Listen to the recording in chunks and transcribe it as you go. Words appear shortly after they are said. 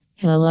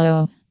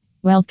Hello.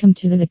 Welcome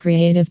to the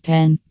Creative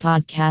Pen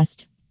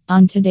podcast.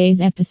 On today's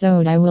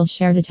episode, I will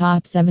share the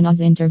top 7 Oz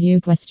interview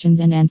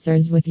questions and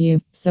answers with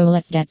you. So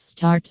let's get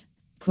started.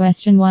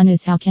 Question 1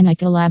 is, how can I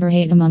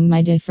collaborate among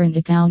my different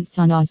accounts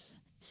on Oz?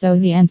 So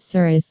the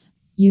answer is,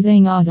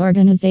 using Oz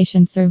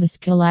organization service,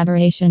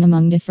 collaboration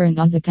among different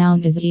Oz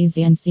accounts is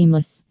easy and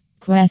seamless.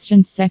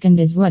 Question 2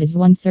 is, what is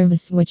one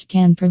service which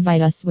can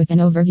provide us with an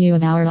overview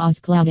of our Oz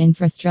cloud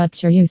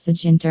infrastructure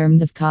usage in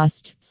terms of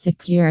cost,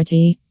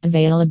 security,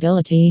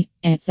 availability,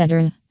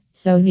 etc.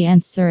 So the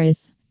answer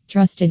is,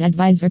 trusted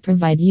advisor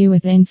provide you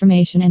with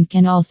information and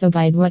can also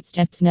guide what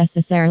steps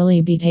necessarily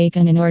be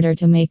taken in order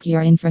to make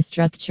your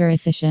infrastructure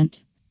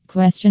efficient.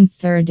 Question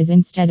 3 is,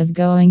 instead of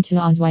going to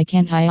Oz, why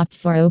can't I opt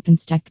for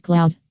OpenStack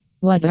Cloud?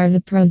 What are the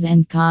pros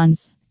and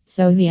cons?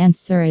 So the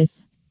answer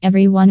is,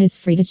 everyone is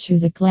free to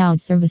choose a cloud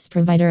service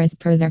provider as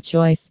per their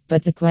choice,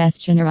 but the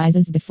question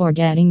arises before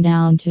getting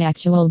down to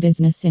actual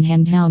business in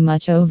hand, how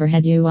much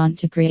overhead you want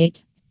to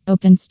create.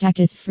 OpenStack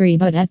is free,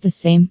 but at the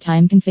same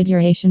time,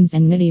 configurations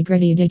and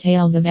nitty-gritty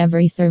details of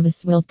every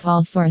service will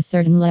call for a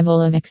certain level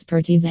of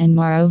expertise, and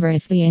moreover,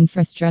 if the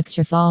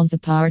infrastructure falls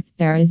apart,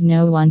 there is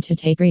no one to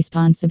take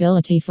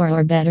responsibility for,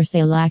 or better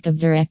say, lack of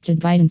directed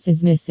guidance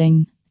is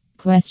missing.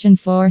 Question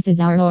 4 is,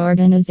 our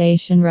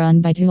organization run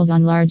by tools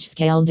on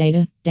large-scale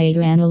data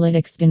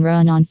analytics been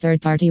run on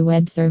third-party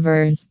web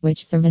servers?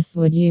 Which service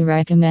would you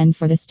recommend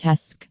for this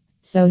task?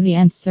 So the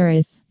answer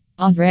is,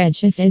 Oz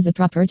Redshift is a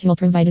proper tool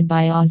provided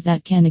by Oz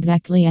that can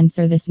exactly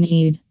answer this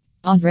need.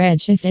 Oz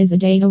Redshift is a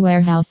data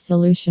warehouse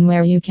solution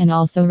where you can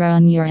also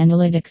run your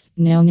analytics,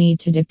 no need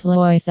to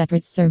deploy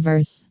separate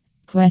servers.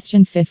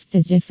 Question 5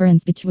 is,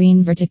 difference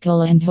between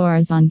vertical and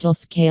horizontal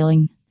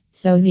scaling.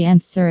 So the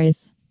answer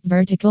is,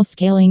 vertical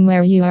scaling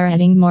where you are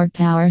adding more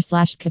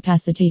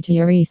power/capacity to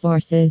your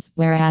resources,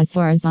 whereas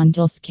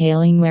horizontal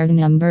scaling where the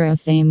number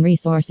of same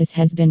resources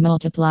has been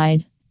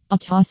multiplied.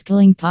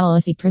 Auto-scaling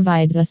policy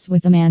provides us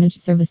with a managed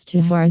service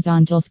to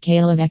horizontal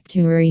scale of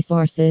Vec2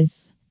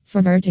 resources.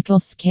 For vertical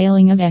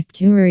scaling of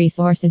Vec2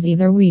 resources,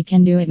 either we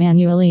can do it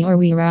manually or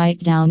we write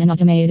down an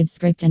automated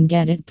script and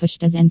get it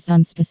pushed as in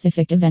some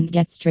specific event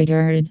gets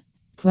triggered.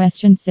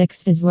 Question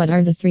 6 is, what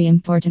are the 3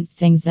 important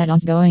things that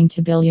Oz going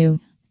to bill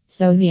you?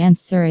 So the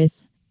answer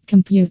is,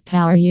 compute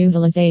power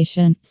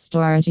utilization,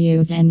 storage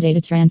used, and data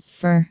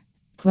transfer.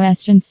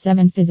 Question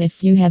 7 is,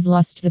 if you have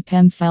lost the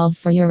PEM file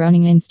for your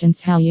running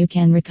instance, how you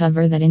can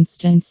recover that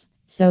instance?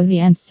 So the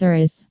answer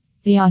is,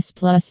 the Oz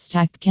Plus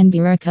stack can be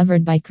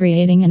recovered by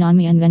creating an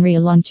AMI and then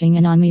relaunching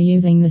an AMI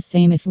using the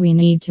same. If we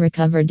need to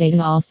recover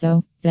data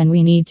also, then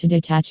we need to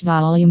detach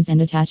volumes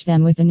and attach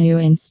them with a new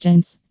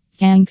instance.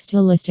 Thanks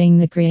to listening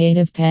the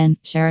Creative Pen,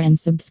 share and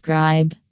subscribe.